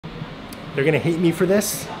They're gonna hate me for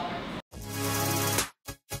this.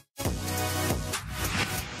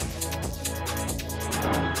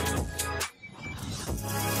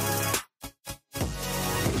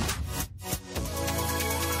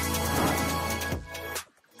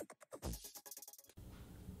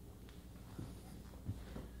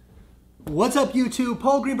 What's up YouTube?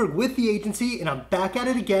 Paul Greenberg with the agency, and I'm back at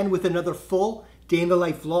it again with another full day in the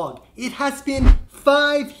life vlog. It has been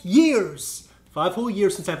 5 years, 5 whole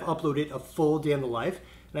years since I've uploaded a full day in the life,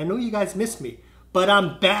 and I know you guys missed me, but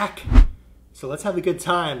I'm back. So let's have a good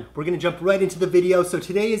time. We're gonna jump right into the video. So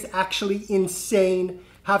today is actually insane.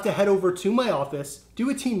 Have to head over to my office, do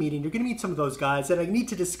a team meeting. You're gonna meet some of those guys that I need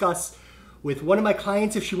to discuss with one of my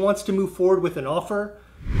clients if she wants to move forward with an offer.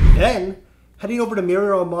 Then heading over to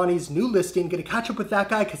Mario Armani's new listing, gonna catch up with that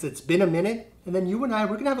guy because it's been a minute. And then you and I,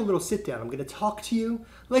 we're gonna have a little sit down. I'm gonna talk to you,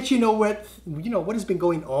 let you know what has been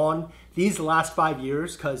going on these last 5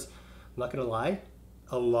 years, because I'm not gonna lie,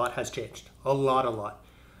 a lot has changed. A lot.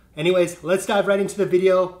 Anyways, let's dive right into the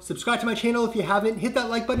video. Subscribe to my channel if you haven't. Hit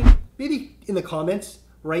that like button, maybe in the comments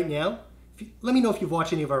right now. Let me know if you've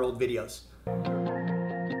watched any of our old videos.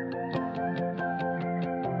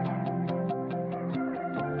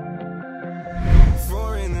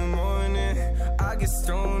 4 in the morning, I get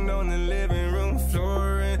stoned on the living room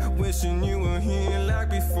floor, and wishing you were here like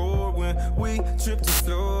before when we tripped to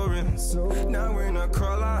Florence. Now when I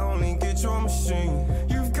call, I only get your machine.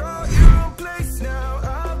 You've got your own place now.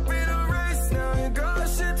 I've been erased now. You got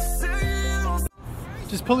shit to say.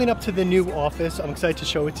 Just pulling up to the new office. I'm excited to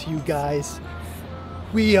show it to you guys.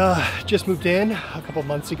 We just moved in a couple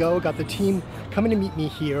months ago. Got the team coming to meet me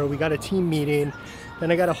here. We got a team meeting.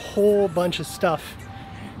 Then I got a whole bunch of stuff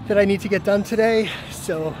that I need to get done today.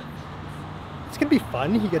 So it's gonna be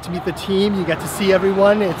fun. You get to meet the team. You get to see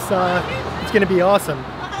everyone. It's gonna be awesome.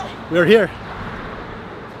 We're here.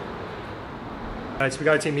 Guys, we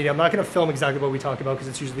got a team meeting. I'm not gonna film exactly what we talk about because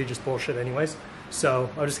it's usually just bullshit anyways. So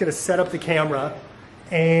I'm just gonna set up the camera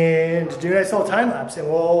and do a nice little time lapse, and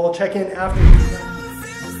we'll check in after.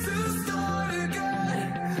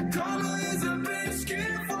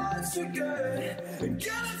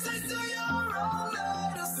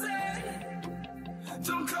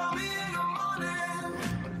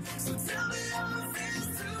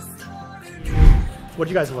 What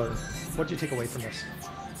did you guys learn? What did you take away from this?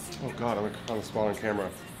 Oh God, I'm on the spot on camera.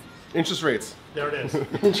 Interest rates. There it is.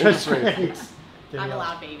 Interest rates. I'm a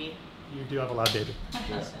loud baby. You do have a loud baby.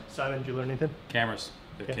 Yes. Simon, did you learn anything? Cameras,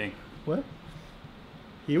 the king. What?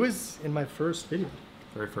 He was in my first video.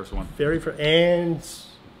 Very first one. Very first and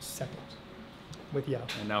second. With Yao.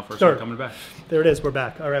 And now first Third. one coming back. There it is, we're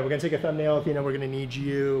back. All right, we're gonna take a thumbnail. Athena, we're gonna need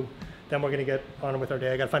you. Then we're gonna get on with our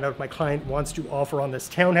day. I gotta find out if my client wants to offer on this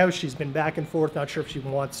townhouse. She's been back and forth, not sure if she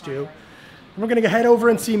wants to. And we're gonna head over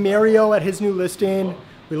and see Mario at his new listing.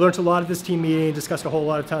 We learned a lot at this team meeting, discussed a whole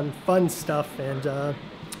lot of fun stuff, and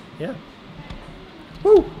yeah.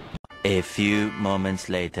 Woo! A few moments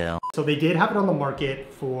later. So they did have it on the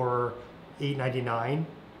market for $8.99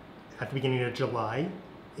 at the beginning of July,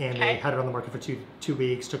 and they had it on the market for two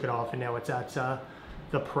weeks, took it off, and now it's at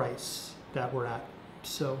the price that we're at.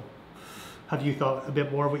 So have you thought a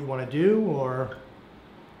bit more of what you want to do, or?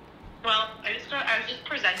 Well, I was just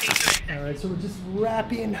presenting to it. All right, so we're just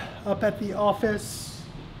wrapping up at the office.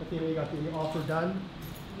 Athena, you got the offer done?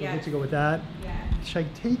 Yeah. We're good to go with that. Yeah. Should I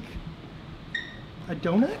take a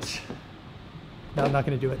donut? No, I'm not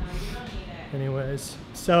going to do it. No, you don't need it. Anyways,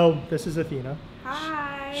 so this is Athena.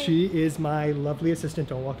 Hi. She is my lovely assistant.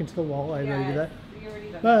 Don't walk into the wall. I already do that. You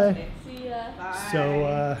already done Bye. it. See ya. Bye.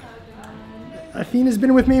 So Athena's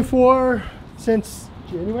been with me since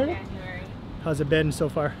January. How's it been so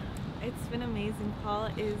far? It's been amazing. Paul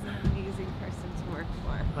is an amazing person to work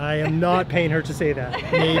for. I am not paying her to say that.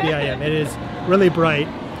 Maybe I am. It is really bright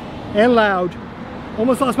and loud.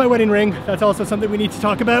 Almost lost my wedding ring. That's also something we need to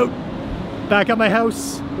talk about. Back at my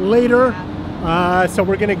house later. So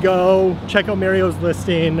we're gonna go check out Mario's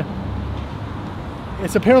listing.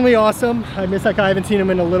 It's apparently awesome. I miss that guy. I haven't seen him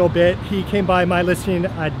in a little bit. He came by my listing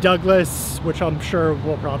at Douglas, which I'm sure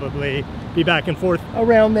will probably be back and forth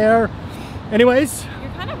around there. Anyways.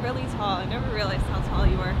 You're kind of really tall. I never realized how tall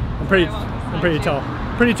you were. I'm pretty tall.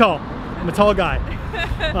 Pretty tall. I'm a tall guy.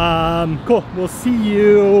 Cool. We'll see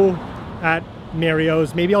you at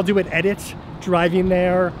Mario's. Maybe I'll do an edit driving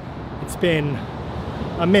there. It's been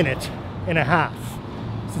a minute and a half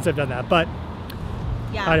since I've done that, but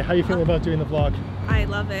yeah. How are you feeling about doing the vlog? I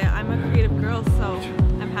love it. I'm a creative girl, so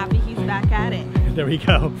I'm happy he's back at it. There we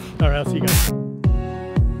go. All right, I'll see you guys.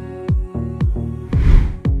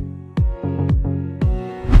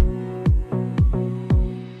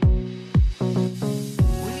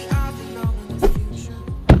 We are the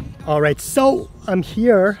All right, so I'm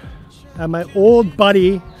here at my old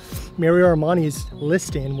buddy Mario Armani's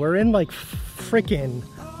listing. We're in like frickin'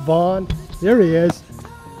 Vaughan. There he is.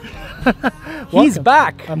 He's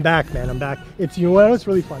back. I'm back, man. I'm back. It's, you know what's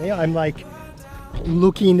really funny? I'm like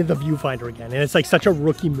looking at the viewfinder again, and it's like such a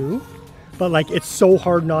rookie move, but like it's so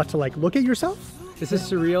hard not to like look at yourself. This is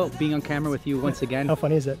surreal being on camera with you once again. How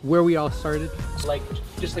funny is it? Where we all started. Like,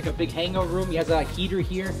 just like a big hangout room. He has a heater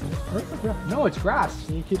here. No, it's grass.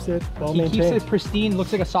 He keeps it well He maintained. keeps it pristine.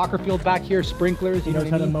 Looks like a soccer field back here. Sprinklers, you know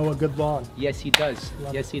knows what I how to mean? mow a good lawn. Yes, he does.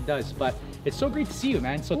 Love Yes, he does. But it's so great to see you,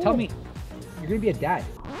 man. So tell me, you're gonna be a dad.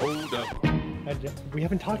 Hold up. We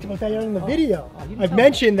haven't talked about that yet in the video. you didn't I've tell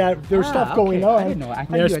mentioned that there's stuff going on. I didn't know. I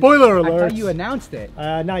thought There's you spoiler I alert. thought you announced it.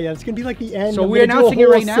 Not yet. It's gonna be like the end. So I'm we're gonna do a announcing it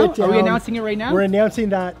whole right now? sit-down. Are we announcing it right now? We're announcing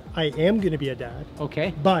that I am gonna be a dad.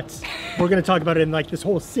 Okay. But we're gonna talk about it in like this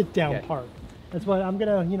whole sit-down Okay. part. That's why I'm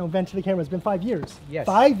gonna, you know, vent to the camera. It's been 5 years. Yes.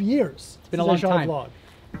 5 years. It's been a long time. Vlog.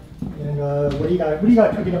 And what do you got? What do you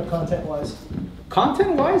got cooking up content-wise?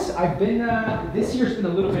 Content-wise, I've been, this year's been a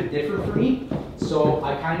little bit different for me. So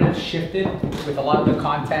I kind of shifted with a lot of the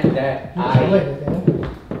content that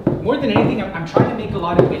more than anything, I'm trying to make a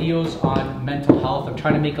lot of videos on mental health. I'm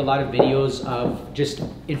trying to make a lot of videos of just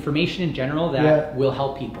information in general that will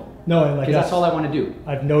help people. No, and like because that's all I want to do.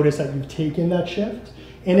 I've noticed that you've taken that shift,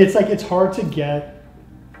 and it's like it's hard to get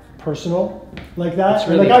personal like that. It's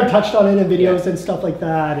really like I've touched on it in videos Yeah. and stuff like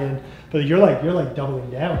that, and but you're like doubling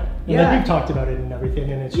down. And Yeah. like we've talked about it and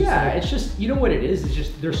everything, and it's just Yeah, like, it's just, you know what it is? It's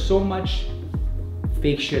just, there's so much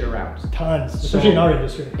fake shit around. tons, especially in our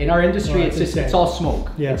industry. In our industry, Oh, it's it's just, insane. it's all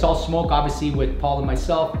smoke. Yeah. It's all smoke, obviously, with Paul and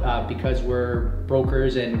myself, because we're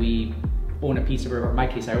brokers and we own a piece of, or in my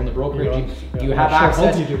case, I own the brokerage. You have I'm sure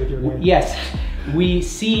access. both you do with your name. Yes, we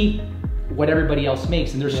see what everybody else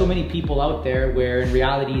makes, and there's so many people out there where in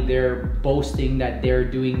reality they're boasting that they're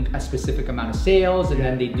doing a specific amount of sales, and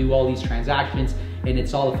then they do all these transactions, and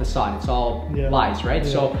it's all a facade, it's all lies, right? Yeah.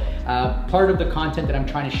 So part of the content that I'm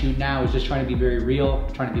trying to shoot now is just trying to be very real,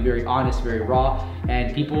 trying to be very honest, very raw,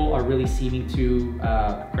 and people are really seeming to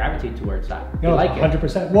gravitate towards that. They No, like it.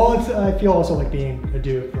 100%. Well, it's, I feel also like being a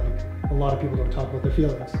dude, like a lot of people don't talk about their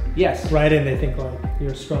feelings. Yes. Right, and they think like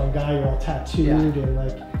you're a strong guy, you're all tattooed, and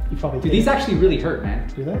like you probably Dude, these actually really hurt, man.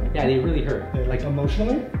 do they? Yeah, they really hurt. They, like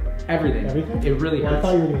emotionally? Everything. Everything? It really Well, I hurts.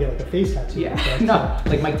 thought you were gonna get like a face tattoo. Yeah, Like, no,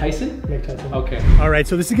 like Mike Tyson? Mike Tyson. Okay. All right,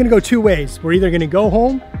 so this is gonna go two ways. We're either gonna go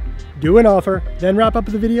home, do an offer, then wrap up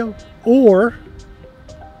the video, or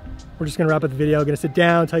we're just gonna wrap up the video, gonna sit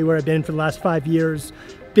down, tell you where I've been for the last 5 years.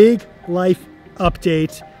 Big life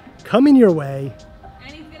update coming your way.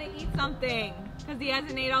 And he's gonna eat something because he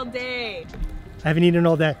hasn't ate all day. I haven't eaten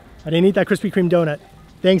all day. I didn't eat that Krispy Kreme donut.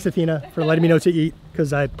 Thanks, Athena, for letting me know to eat,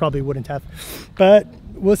 because I probably wouldn't have. But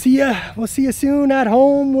we'll see ya. We'll see you soon at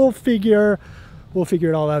home. We'll figure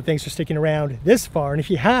it all out. Thanks for sticking around this far. And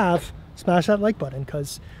if you have, smash that like button,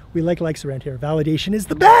 because we like likes around here. Validation is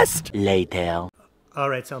the best. Later. All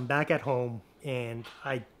right, so I'm back at home, and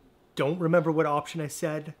I don't remember what option I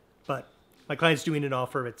said, but my client's doing an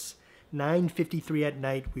offer. It's 9:53 at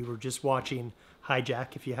night. We were just watching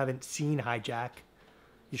Hijack. If you haven't seen Hijack,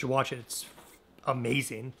 you should watch it. It's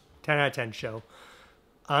amazing. 10 out of 10 show.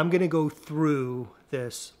 I'm going to go through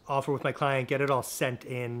this offer with my client, get it all sent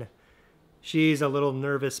in. She's a little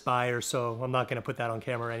nervous buyer, so I'm not going to put that on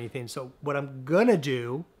camera or anything. So what I'm going to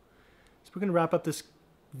do is we're going to wrap up this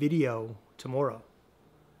video tomorrow.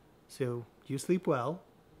 So you sleep well,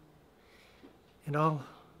 and I'll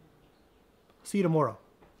see you tomorrow.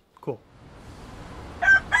 Cool.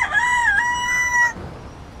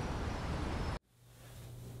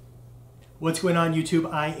 What's going on,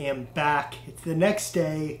 YouTube? I am back. It's the next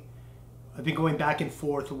day. I've been going back and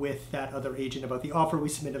forth with that other agent about the offer we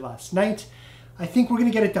submitted last night. I think we're gonna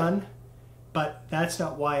get it done, but that's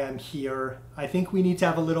not why I'm here. I think we need to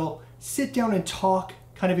have a little sit down and talk,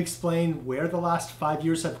 kind of explain where the last 5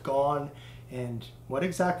 years have gone and what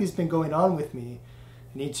exactly has been going on with me.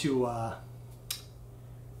 I need to,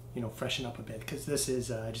 freshen up a bit, because this is,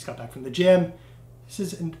 I just got back from the gym. This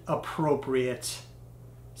is an appropriate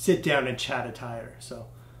sit down and chat attire. So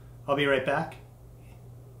I'll be right back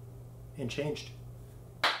and changed.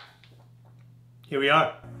 Here we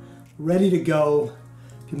are, ready to go.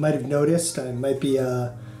 If you might have noticed, I might be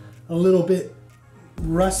a little bit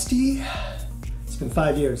rusty. It's been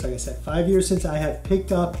 5 years, like I said, 5 years since I have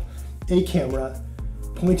picked up a camera,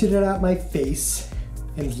 pointed it at my face,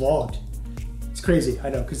 and vlogged. It's crazy, I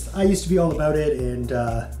know, because I used to be all about it, and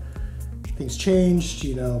things changed,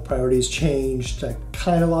 priorities changed. I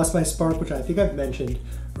kind of lost my spark, which I think I've mentioned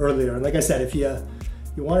earlier. And like I said, if you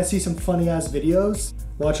want to see some funny ass videos,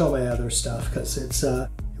 watch all my other stuff, because it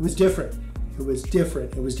was different. It was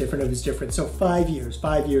different. It was different. It was different. So 5 years,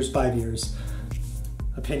 5 years, 5 years.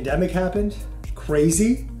 A pandemic happened.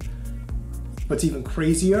 Crazy. What's even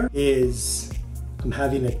crazier is I'm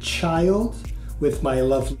having a child with my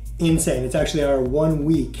lovely, insane. It's actually our 1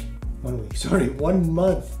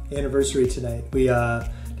 month anniversary tonight. We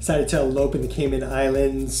decided to elope in the Cayman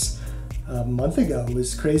Islands a month ago. It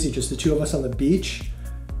was crazy, just the two of us on the beach.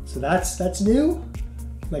 So that's new.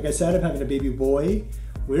 Like I said, I'm having a baby boy.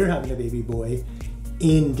 We're having a baby boy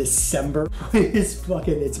in December. It's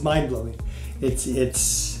mind-blowing.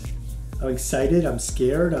 I'm excited, I'm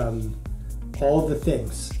scared, all the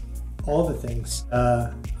things.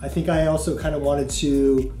 I think I also kind of wanted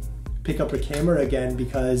to pick up a camera again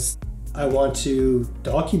because I want to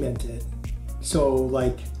document it. So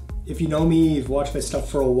like, if you know me, you've watched my stuff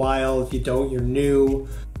for a while. If you don't, you're new.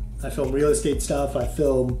 I film real estate stuff. I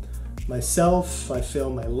film myself. I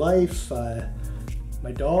film my life.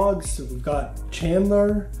 My dogs. We've got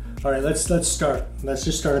Chandler. All right, let's start. Let's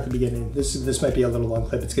just start at the beginning. This might be a little long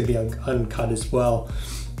clip. It's gonna be uncut as well.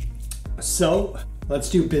 So let's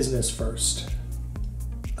do business first.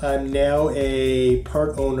 I'm now a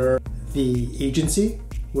part owner of the agency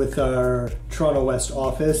with our Toronto West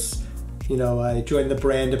office. You know, I joined the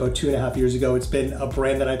brand about 2.5 years ago. It's been a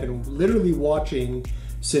brand that I've been literally watching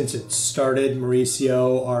since it started.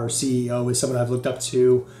 Mauricio, our CEO, is someone I've looked up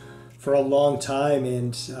to for a long time,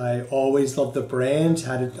 and I always loved the brand.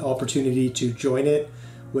 Had an opportunity to join it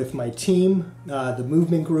with my team, the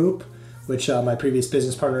Movement Group, which my previous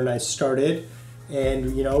business partner and I started.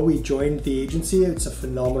 And you know, we joined the agency. It's a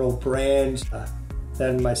phenomenal brand.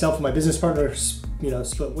 Then myself and my business partner,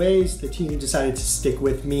 split ways. The team decided to stick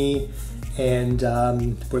with me, and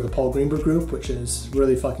we're the Paul Greenberg Group, which is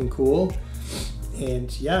really fucking cool.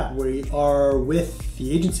 And yeah, we are with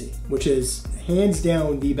the agency, which is hands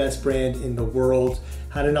down the best brand in the world.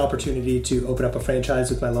 Had an opportunity to open up a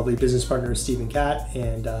franchise with my lovely business partner, Stephen Cat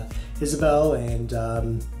and Isabel,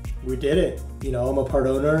 and we did it. You know, I'm a part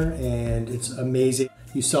owner and it's amazing.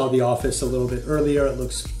 You saw the office a little bit earlier. It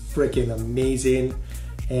looks freaking amazing.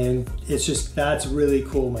 And it's just, that's really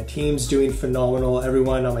cool. My team's doing phenomenal.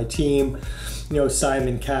 Everyone on my team, you know,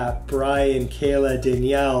 Simon, Cap, Brian, Kayla,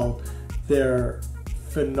 Danielle, they're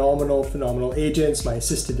phenomenal agents. My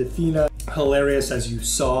assistant, Athena, hilarious as you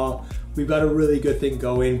saw. We've got a really good thing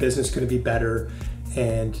going. Business couldn't be better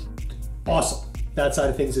and awesome. That side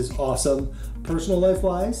of things is awesome. Personal life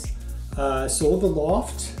wise, sold the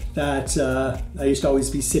loft that I used to always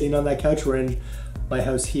be sitting on that couch. We're in my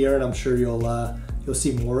house here, and I'm sure you'll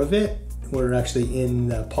see more of it. We're actually in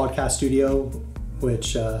the podcast studio,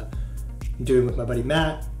 which I'm doing with my buddy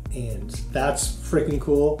Matt, and that's freaking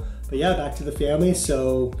cool. But yeah, back to the family.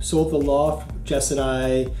 So sold the loft. Jess and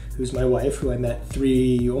I, who's my wife, who I met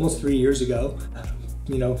almost 3 years ago,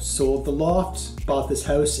 you know, sold the loft, bought this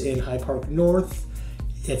house in High Park North.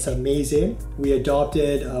 It's amazing. We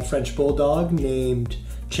adopted a French bulldog named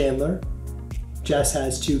Chandler. Jess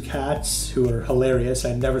has 2 cats who are hilarious.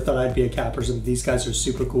 I never thought I'd be a cat person, but these guys are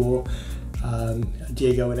super cool.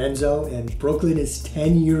 Diego and Enzo. And Brooklyn is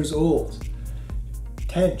 10 years old.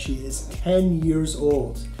 She is 10 years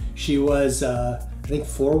old. She was, I think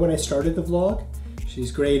 4 when I started the vlog.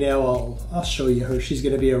 She's gray now. I'll show you her. She's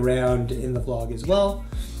gonna be around in the vlog as well.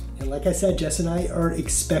 And like I said, Jess and I are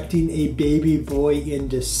expecting a baby boy in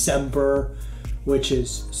December, which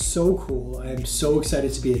is so cool. I'm so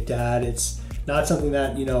excited to be a dad. It's not something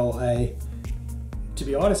that, you know, to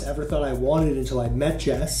be honest, ever thought I wanted until I met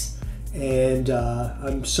Jess. And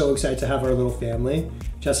I'm so excited to have our little family.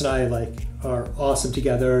 Jess and I are awesome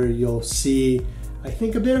together. You'll see, I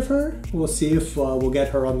think, a bit of her. We'll see if we'll get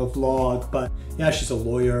her on the vlog. But yeah, she's a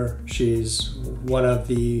lawyer. She's one of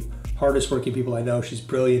the hardest working people I know. She's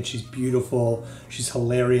brilliant. She's beautiful. She's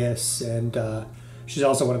hilarious. And she's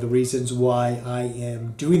also one of the reasons why I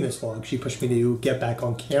am doing this vlog. She pushed me to get back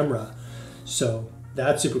on camera. So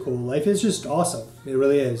that's super cool. Life is just awesome. It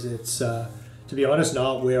really is. It's, to be honest,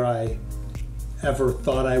 not where I ever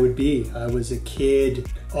thought I would be. I was a kid,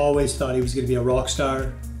 always thought he was going to be a rock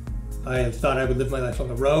star. I thought I would live my life on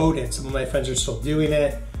the road, and some of my friends are still doing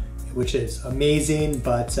it, which is amazing,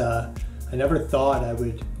 but I never thought I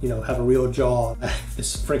would, you know, have a real job.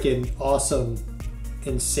 This freaking awesome,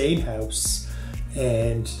 insane house,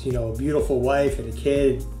 and, you know, a beautiful wife and a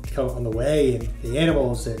kid come on the way, and the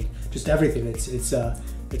animals, and just everything. It's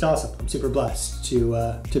awesome. I'm super blessed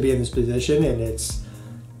to be in this position, and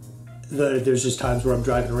there's just times where I'm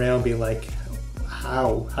driving around being like,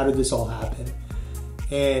 how did this all happen?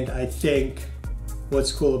 And I think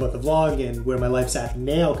what's cool about the vlog and where my life's at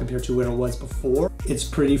now compared to where it was before, it's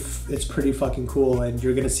pretty fucking cool, and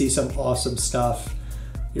you're gonna see some awesome stuff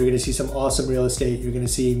You're gonna see some awesome real estate. You're gonna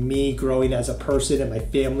see me growing as a person and my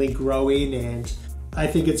family growing, and I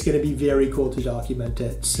think it's gonna be very cool to document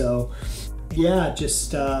it. So yeah,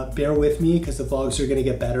 just bear with me because the vlogs are gonna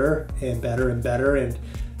get better and better and better. And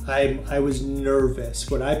I was nervous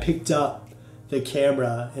when I picked up the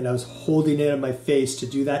camera and I was holding it in my face to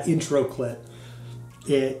do that intro clip.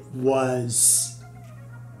 It was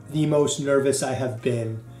the most nervous I have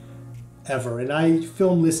been ever. And I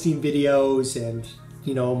film listing videos and,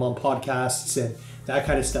 you know, I'm on podcasts and that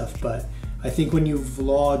kind of stuff. But I think when you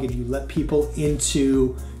vlog and you let people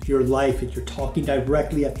into your life and you're talking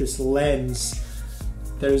directly at this lens,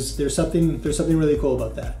 there's something really cool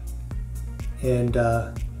about that. And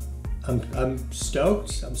I'm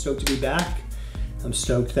stoked. I'm stoked to be back. I'm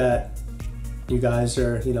stoked that you guys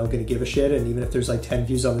are, you know, gonna give a shit. And even if there's like 10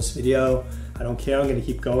 views on this video, I don't care. I'm gonna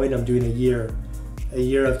keep going. I'm doing a year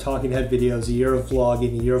of talking head videos, a year of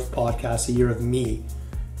vlogging, a year of podcasts, a year of me,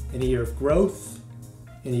 and a year of growth,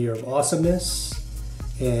 and a year of awesomeness.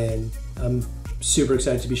 And I'm super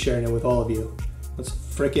excited to be sharing it with all of you. Let's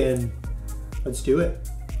do it.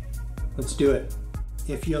 Let's do it.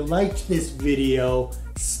 If you liked this video,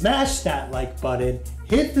 smash that like button,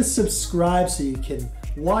 hit the subscribe so you can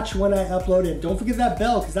watch when I upload it. And don't forget that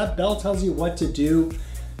bell, because that bell tells you what to do.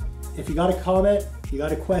 If you got a comment, you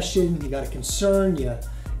got a question, you got a concern, you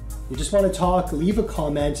just want to talk, leave a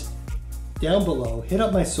comment down below. Hit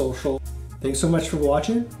up my social. Thanks so much for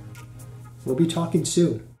watching. We'll be talking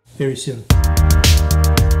soon. Very soon.